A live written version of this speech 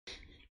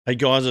Hey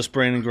guys, it's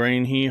Brandon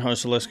Green here,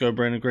 host of Let's Go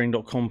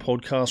BrandonGreen.com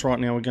podcast. Right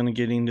now we're going to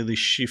get into this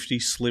shifty,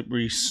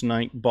 slippery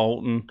snake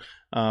Bolton,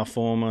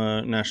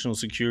 former national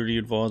security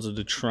advisor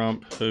to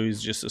Trump,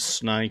 who's just a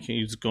snake.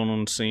 He's gone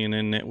on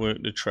CNN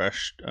network to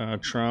trash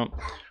Trump.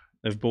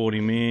 They've brought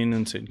him in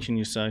and said, can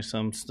you say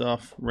some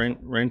stuff?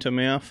 Rent a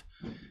mouth.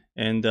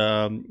 And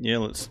yeah,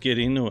 let's get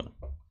into it.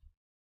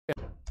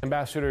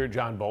 Ambassador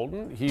John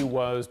Bolton, he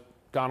was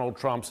Donald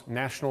Trump's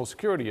national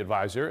security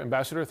advisor.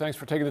 Ambassador, thanks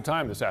for taking the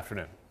time this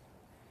afternoon.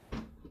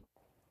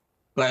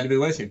 Glad to be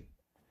with you.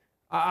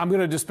 I'm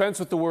going to dispense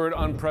with the word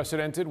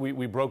unprecedented.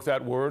 We broke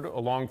that word a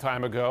long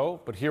time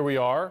ago, but here we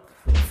are,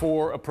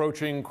 4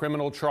 approaching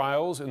criminal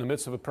trials in the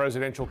midst of a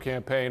presidential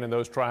campaign, and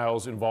those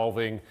trials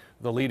involving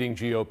the leading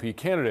GOP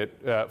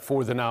candidate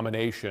for the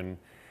nomination.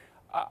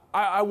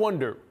 I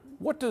wonder,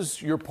 what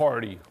does your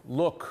party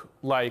look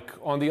like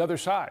on the other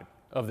side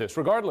of this,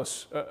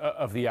 regardless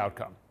of the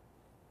outcome?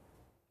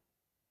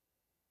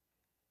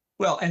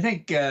 Well, I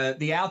think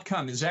the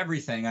outcome is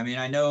everything. I mean,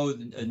 I know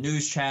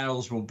news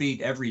channels will beat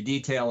every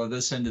detail of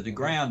this into the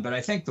ground, but I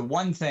think the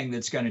one thing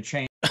that's going to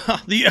change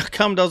the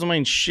outcome doesn't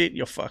mean shit,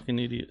 you fucking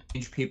idiot.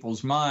 Change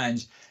people's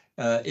minds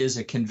is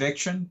a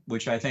conviction,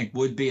 which I think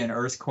would be an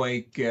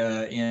earthquake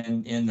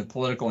in the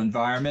political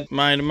environment.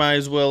 Mate, it may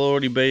as well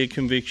already be a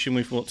conviction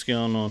with what's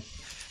going on.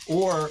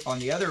 Or, on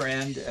the other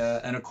end,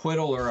 an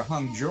acquittal or a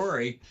hung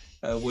jury,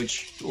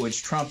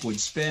 which Trump would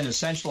spin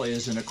essentially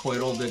as an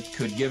acquittal that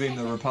could give him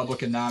the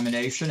Republican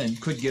nomination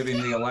and could give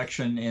him the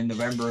election in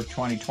November of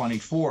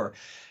 2024.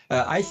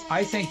 I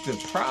think the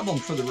problem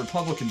for the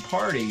Republican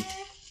Party...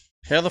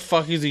 How the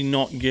fuck is he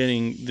not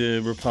getting the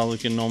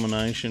Republican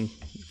nomination?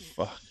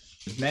 Fuck.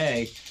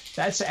 May.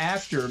 That's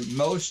after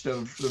most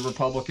of the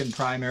Republican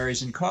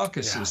primaries and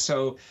caucuses. Yeah.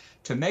 So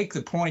to make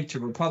the point to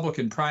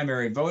Republican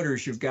primary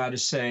voters, you've got to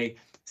say,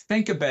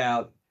 think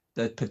about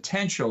the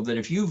potential that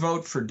if you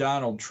vote for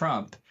Donald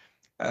Trump,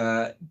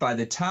 by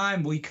the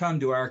time we come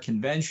to our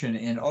convention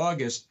in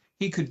August,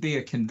 he could be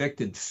a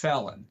convicted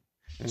felon.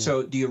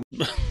 So do you...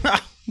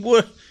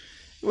 What?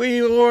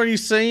 We already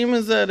see him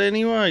as that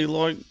anyway.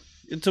 Like,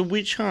 it's a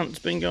witch hunt. It's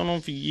been going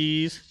on for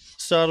years.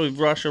 Started with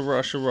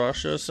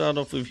Russia.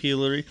 Started off with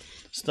Hillary.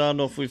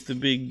 Started off with the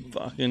big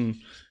fucking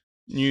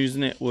news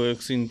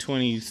networks in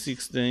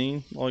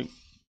 2016. Like,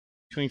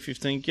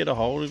 2015. Get a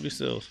hold of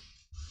yourselves.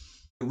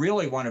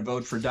 Really want to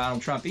vote for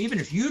Donald Trump, even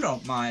if you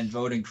don't mind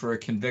voting for a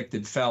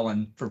convicted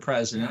felon for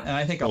president. And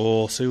I think...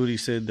 Oh, see what he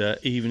said there?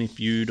 Even if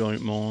you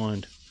don't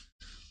mind.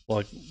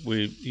 Like,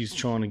 he's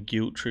trying to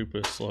guilt trip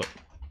us. Like,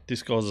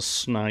 this guy's a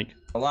snake.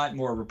 A lot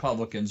more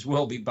Republicans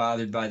will be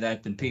bothered by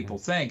that than people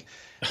think.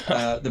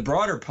 The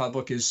broader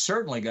public is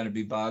certainly going to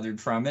be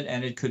bothered from it,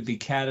 and it could be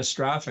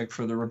catastrophic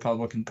for the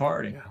Republican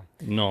Party. Yeah.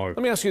 No. Let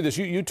me ask you this.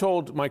 You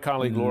told my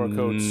colleague Laura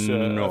Coates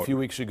a few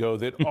weeks ago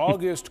that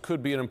August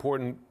could be an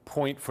important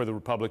point for the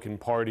Republican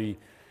Party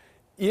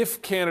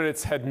if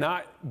candidates had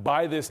not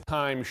by this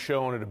time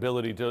shown an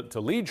ability to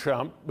lead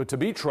Trump, but to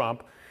beat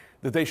Trump,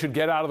 that they should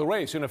get out of the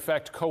race, in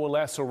effect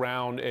coalesce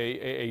around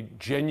a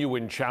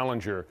genuine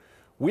challenger.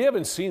 We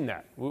haven't seen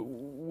that.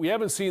 We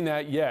haven't seen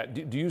that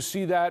yet. Do you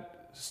see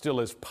that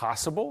still as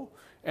possible?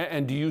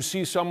 And do you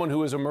see someone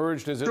who has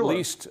emerged as at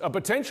least a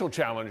potential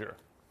challenger?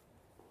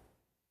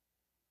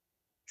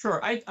 Sure.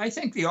 I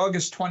think the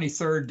August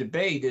 23rd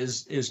debate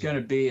is going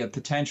to be a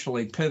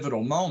potentially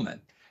pivotal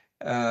moment.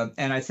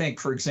 And I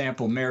think, for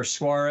example, Mayor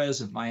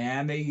Suarez of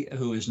Miami,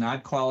 who is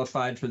not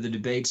qualified for the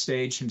debate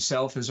stage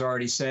himself, has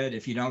already said,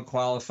 if you don't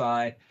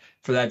qualify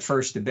for that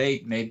first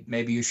debate,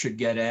 maybe you should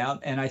get out.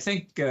 And I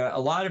think a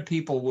lot of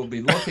people will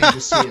be looking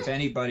to see if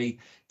anybody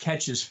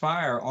catches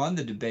fire on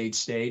the debate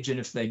stage.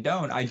 And if they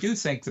don't, I do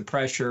think the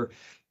pressure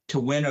to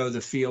winnow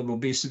the field will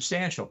be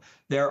substantial.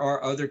 There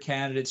are other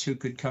candidates who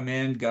could come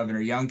in,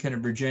 Governor Youngkin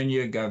of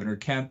Virginia, Governor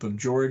Kemp of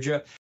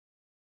Georgia.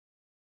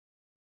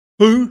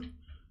 Who?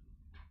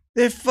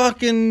 They're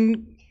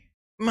fucking...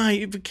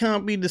 Mate, if it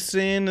can't be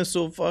DeSantis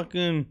or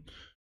fucking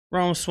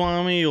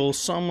Ramaswamy or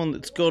someone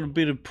that's got a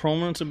bit of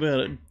prominence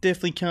about it,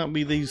 definitely can't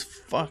be these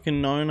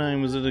fucking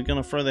no-namers that are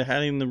going to throw their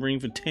hat in the ring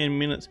for 10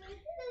 minutes.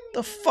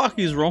 The fuck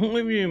is wrong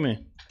with you,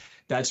 man?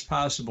 That's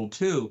possible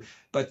too,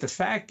 but the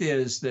fact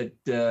is that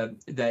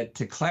that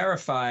to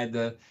clarify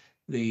the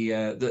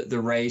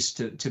race,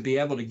 to be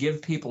able to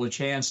give people a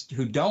chance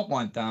who don't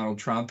want Donald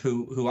Trump,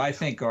 who I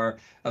think are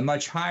a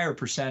much higher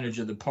percentage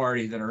of the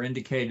party than are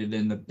indicated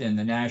in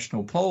the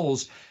national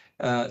polls,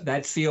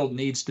 that field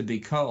needs to be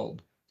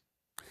culled.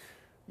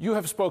 You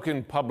have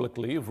spoken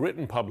publicly, you've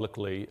written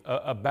publicly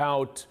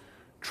about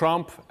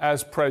Trump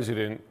as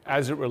president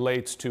as it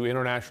relates to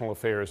international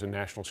affairs and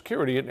national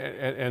security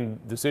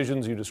and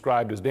decisions you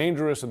described as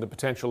dangerous and the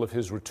potential of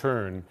his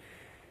return.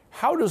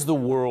 How does the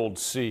world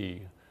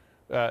see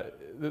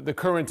the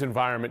current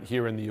environment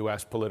here in the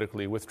U.S.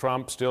 politically, with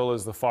Trump still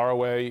as the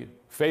faraway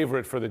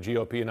favorite for the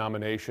GOP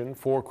nomination,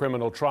 4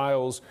 criminal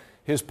trials,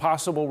 his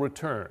possible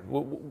return?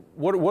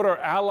 What are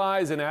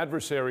allies and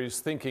adversaries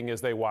thinking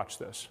as they watch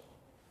this?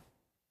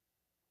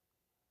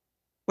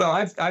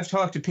 Well, I've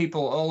talked to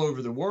people all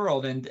over the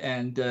world,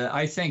 and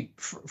I think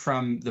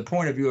from the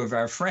point of view of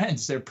our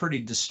friends, they're pretty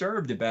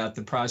disturbed about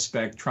the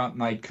prospect Trump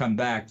might come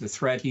back, the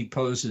threat he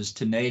poses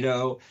to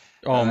NATO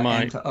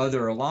and to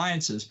other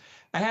alliances.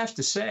 I have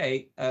to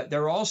say,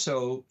 they're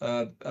also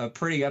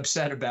pretty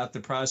upset about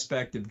the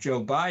prospect of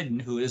Joe Biden,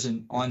 who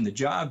isn't on the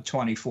job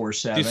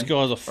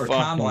 24/7, or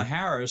Kamala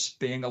Harris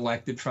being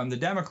elected from the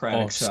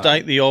Democratic side.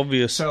 State the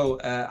obvious. So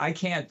I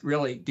can't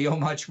really deal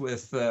much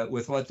with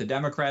what the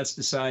Democrats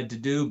decide to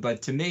do,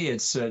 but to me,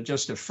 it's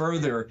just a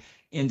further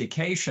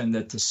indication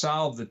that to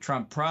solve the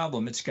Trump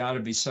problem, it's got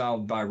to be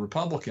solved by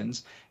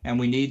Republicans, and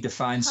we need to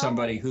find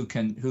somebody who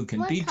can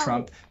beat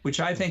Trump, which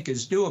I think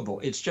is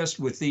doable. It's just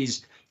with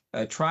these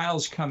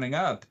trials coming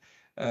up,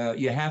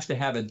 you have to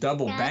have a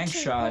double bank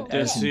shot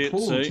as in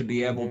pool to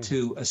be able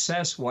to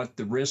assess what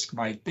the risk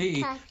might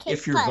be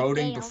if you're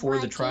voting before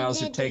the trials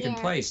have taken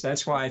place.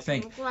 That's why I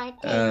think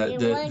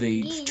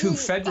the two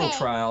federal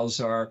trials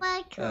are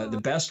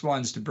the best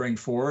ones to bring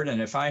forward.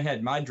 And if I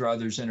had my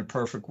druthers in a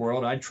perfect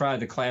world, I'd try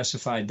the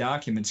classified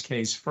documents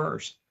case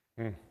first.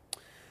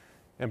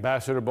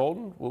 Ambassador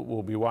Bolton,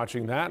 we'll be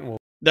watching that, and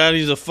that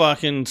is a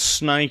fucking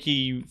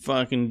snaky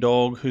fucking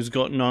dog who's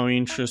got no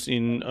interest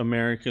in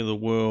America, the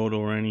world,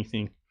 or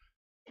anything.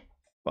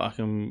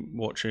 Fucking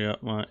watch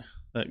out, mate.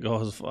 That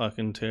guy's a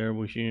fucking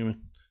terrible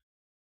human.